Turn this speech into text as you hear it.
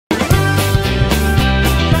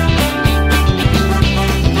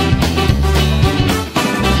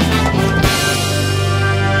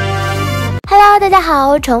家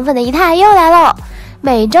好，宠粉的姨太又来了。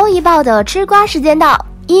每周一报的吃瓜时间到。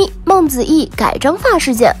孟子义改妆发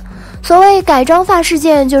事件。所谓改妆发事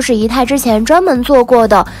件，就是姨太之前专门做过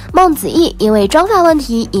的孟子义因为妆发问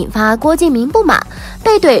题引发郭敬明不满，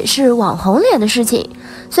被怼是网红脸的事情。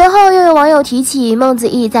随后又有网友提起孟子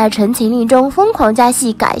义在《陈情令》中疯狂加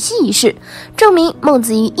戏改戏一事，证明孟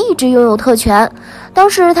子义一直拥有特权。当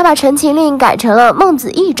时他把《陈情令》改成了《孟子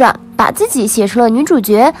义传》，把自己写成了女主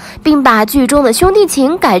角，并把剧中的兄弟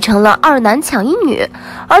情改成了二男抢一女，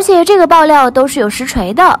而且这个爆料都是有实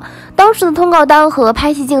锤的。当时的通告单和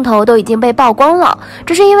拍戏镜头都已经被曝光了，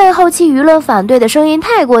只是因为后期舆论反对的声音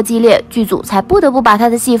太过激烈，剧组才不得不把他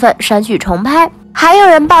的戏份删去重拍。还有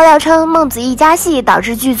人爆料称，孟子义加戏导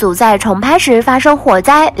致剧组在重拍时发生火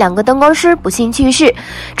灾，2个灯光师不幸去世。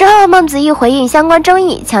之后孟子义回应相关争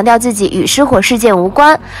议，强调自己与失火事件无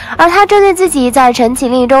关。而他针对自己在《陈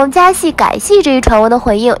情令》中加戏改戏这一传闻的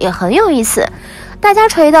回应也很有意思。大家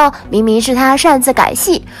锤的明明是他擅自改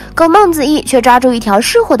戏，可孟子义却抓住一条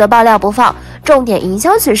失火的爆料不放，重点营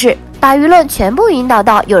销此事，把舆论全部引导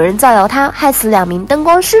到有人造谣他害死2名灯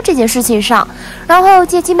光师这件事情上，然后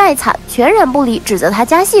借机卖惨，全然不理指责他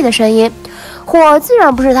加戏的声音。火自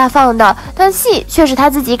然不是他放的，但戏却是他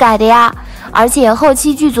自己改的呀。而且后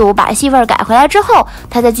期剧组把戏份改回来之后，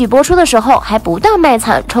他在剧播出的时候还不断卖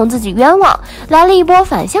惨，冲自己冤枉，来了一波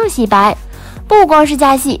反向洗白。不光是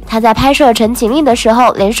加戏，他在拍摄《陈情令》的时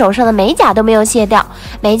候，连手上的美甲都没有卸掉，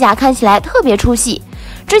美甲看起来特别出戏。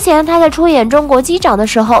之前他在出演《中国机长》的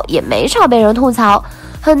时候，也没少被人吐槽。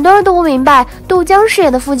很多人都不明白，杜江饰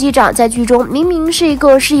演的副机长在剧中明明是一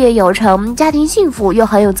个事业有成、家庭幸福又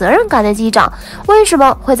很有责任感的机长，为什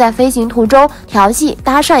么会在飞行途中调戏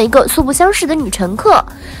搭讪一个素不相识的女乘客？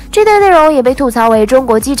这段内容也被吐槽为中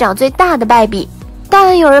国机长最大的败笔。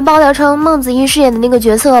但有人爆料称，孟子义饰演的那个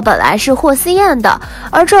角色本来是霍思燕的，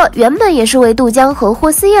而这原本也是为杜江和霍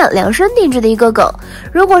思燕量身定制的一个梗。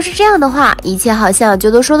如果是这样的话，一切好像就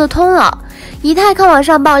都说得通了。姨太看网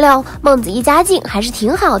上爆料，孟子义家境还是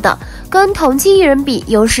挺好的，跟同期艺人比，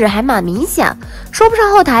优势还蛮明显。说不上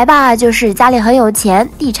后台吧，就是家里很有钱，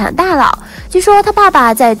地产大佬。据说他爸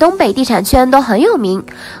爸在东北地产圈都很有名。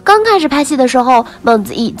刚开始拍戏的时候，孟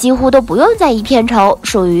子义几乎都不用在意片酬，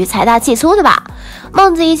属于财大气粗的吧。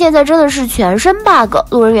孟子义现在真的是全身 bug，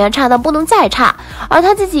 路人缘差到不能再差，而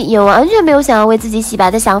他自己也完全没有想要为自己洗白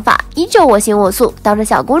的想法，依旧我行我素，当着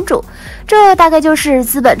小公主，这大概就是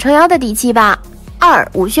资本撑腰的底气吧。2.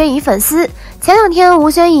 吴宣仪粉丝。前2天，吴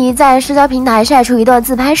宣仪在社交平台晒出一段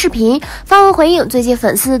自拍视频，发文回应最近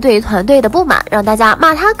粉丝对团队的不满，让大家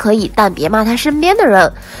骂他可以，但别骂他身边的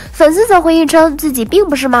人。粉丝则回应称，自己并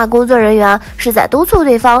不是骂工作人员，是在督促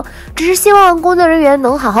对方，只是希望工作人员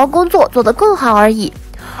能好好工作，做得更好而已。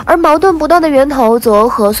而矛盾不断的源头则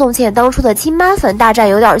和宋茜当初的亲妈粉大战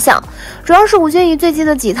有点像，主要是吴宣仪最近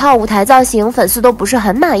的几套舞台造型粉丝都不是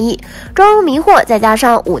很满意，妆容迷惑再加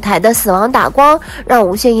上舞台的死亡打光，让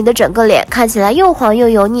吴宣仪的整个脸看起来又黄又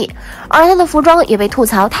油腻，而她的服装也被吐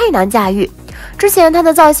槽太难驾驭。之前她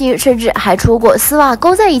的造型甚至还出过丝袜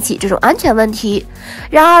勾在一起这种安全问题。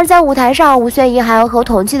然而在舞台上，吴宣仪还要和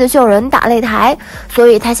同期的秀人打擂台，所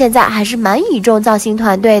以她现在还是蛮倚重造型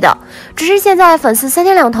团队的。只是现在粉丝3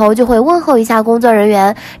天2头就会问候一下工作人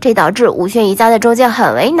员，这导致吴宣仪夹在中间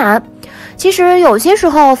很为难。其实有些时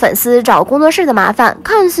候粉丝找工作室的麻烦，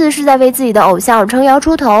看似是在为自己的偶像撑腰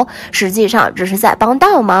出头，实际上只是在帮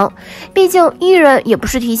倒忙。毕竟艺人也不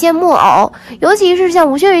是提线木偶，尤其是像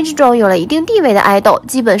吴宣仪这种有了一定地位的爱豆，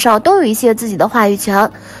基本上都有一些自己的话语权。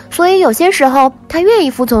所以有些时候他愿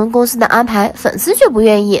意服从公司的安排，粉丝却不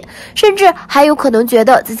愿意，甚至还有可能觉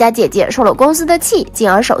得自家姐姐受了公司的气，进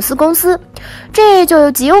而手撕公司。这就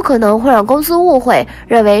极有可能会让公司误会，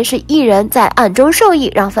认为是艺人在暗中授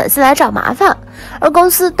意让粉丝来找麻烦，而公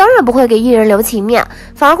司当然不会给艺人留情面，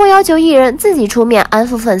反而会要求艺人自己出面安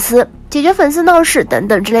抚粉丝，解决粉丝闹事等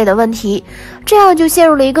等之类的问题，这样就陷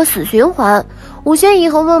入了一个死循环。吴宣仪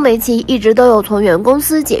和孟美岐一直都有从原公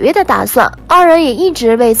司解约的打算，2人也一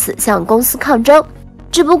直为此向公司抗争。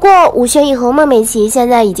只不过吴宣仪和孟美岐现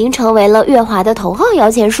在已经成为了乐华的头号摇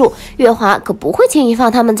钱树，乐华可不会轻易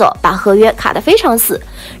放他们走，把合约卡得非常死，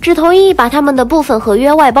只同意把他们的部分合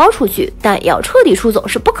约外包出去，但要彻底出走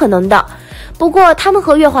是不可能的。不过他们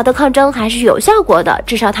和乐华的抗争还是有效果的，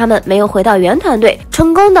至少他们没有回到原团队，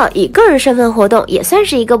成功的以个人身份活动，也算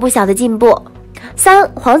是一个不小的进步。3.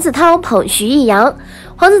 黄子韬捧徐艺洋。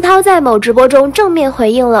黄子韬在某直播中正面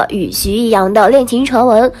回应了与徐艺洋的恋情传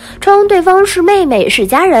闻，称对方是妹妹是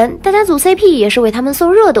家人，大家组 CP 也是为他们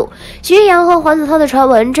送热度。徐艺洋和黄子韬的传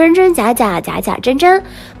闻真真假假，假假真真。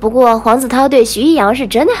不过黄子韬对徐艺洋是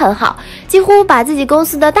真的很好，几乎把自己公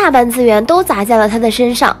司的大半资源都砸在了他的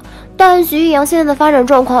身上。但徐艺洋现在的发展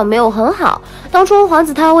状况没有很好，当初黄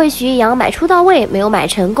子韬为徐艺洋买出到位，没有买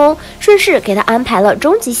成功，顺势给他安排了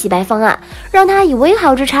终极洗白方案，让他以微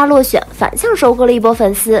毫之差落选，反向收割了一波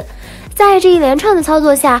粉丝。在这一连串的操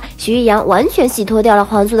作下，徐艺洋完全洗脱掉了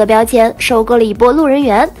皇族的标签，收割了一波路人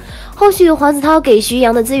缘。后续黄子韬给徐艺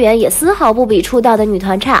洋的资源也丝毫不比出道的女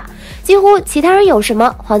团差，几乎其他人有什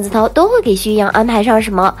么，黄子韬都会给徐艺洋安排上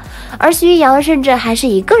什么，而徐艺洋甚至还是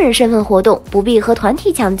以个人身份活动，不必和团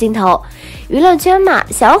体抢镜头。娱乐圈嘛，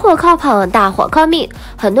小火靠捧，大火靠命，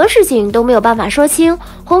很多事情都没有办法说清，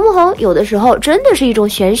红不红有的时候真的是一种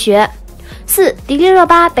玄学。4. 迪丽热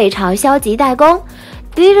巴被嘲消极怠工。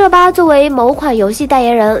迪丽热巴作为某款游戏代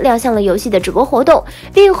言人亮相了游戏的直播活动，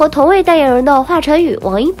并和同为代言人的华晨宇、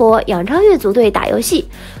王一博、杨超越组队打游戏，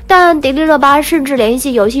但迪丽热巴甚至连一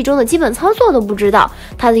些游戏中的基本操作都不知道，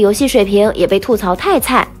她的游戏水平也被吐槽太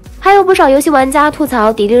菜。还有不少游戏玩家吐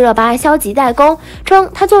槽迪丽热巴消极怠工，称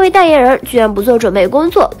她作为代言人居然不做准备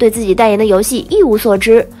工作，对自己代言的游戏一无所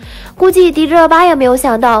知。估计迪丽热巴也没有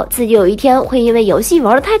想到自己有一天会因为游戏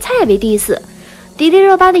玩得太菜被 diss。迪丽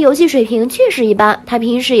热巴的游戏水平确实一般，她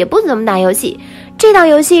平时也不怎么打游戏。这档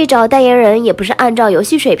游戏找代言人也不是按照游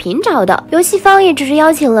戏水平找的，游戏方也只是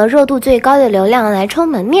邀请了热度最高的流量来充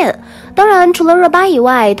门面。当然，除了热巴以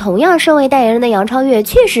外，同样身为代言人的杨超越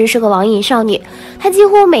确实是个网瘾少女，她几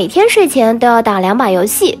乎每天睡前都要打2把游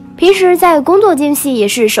戏，平时在工作间隙也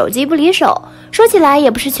是手机不离手。说起来，也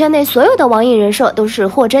不是圈内所有的网瘾人设都是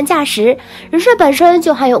货真价实，人设本身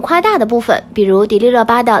就含有夸大的部分。比如迪丽热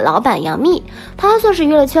巴的老板杨冪，她算是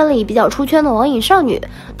娱乐圈里比较出圈的网瘾少女，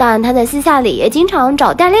但她在私下里也经常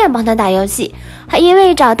找代练帮她打游戏，还因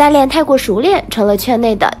为找代练太过熟练，成了圈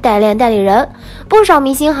内的代练代理人。不少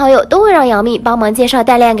明星好友都会让杨冪帮忙介绍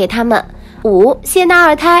代练给他们。5. 谢娜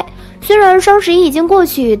二胎。虽然双11已经过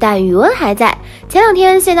去，但余温还在。前2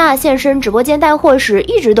天谢娜现身直播间带货时，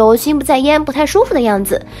一直都心不在焉，不太舒服的样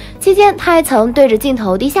子。期间她还曾对着镜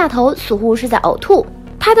头低下头，似乎是在呕吐。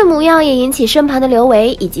她的模样也引起身旁的刘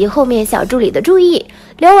维以及后面小助理的注意。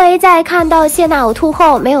刘维在看到谢娜呕吐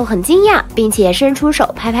后没有很惊讶，并且伸出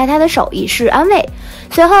手拍拍她的手以示安慰。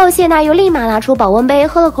随后谢娜又立马拿出保温杯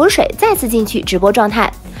喝了口水，再次进去直播状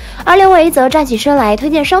态。而刘维则站起身来推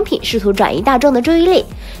荐商品，试图转移大众的注意力。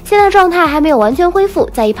现在状态还没有完全恢复，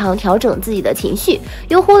在一旁调整自己的情绪，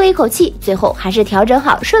又呼了一口气，最后还是调整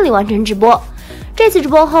好，顺利完成直播。这次直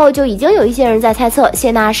播后，就已经有一些人在猜测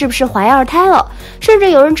谢娜是不是怀2胎了，甚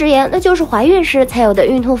至有人直言那就是怀孕时才有的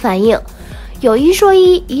孕吐反应。有一说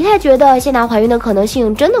一，姨太觉得谢娜怀孕的可能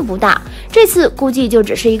性真的不大，这次估计就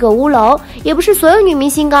只是一个乌龙，也不是所有女明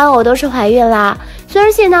星干呕都是怀孕啦。虽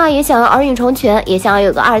然谢娜也想要儿女成全，也想要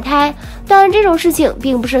有个2胎，但这种事情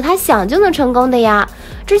并不是她想就能成功的呀。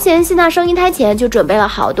之前谢娜生1胎前就准备了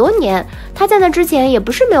好多年，她在那之前也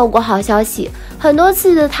不是没有过好消息，很多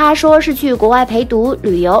次她说是去国外陪读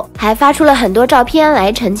旅游，还发出了很多照片来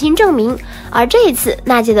澄清证明。而这一次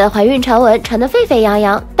娜姐的怀孕传闻传得沸沸扬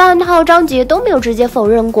扬，但她和张杰都没有直接否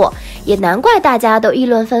认过，也难怪大家都议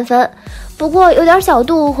论纷纷。不过有点小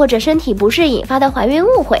肚或者身体不适引发的怀孕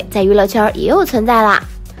误会，在娱乐圈也有存在啦。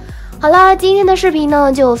好了，今天的视频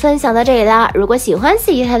呢就分享到这里啦。如果喜欢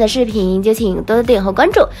四姨太的视频，就请多多点和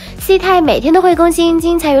关注，四姨太每天都会更新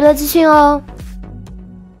精彩娱乐资讯哦。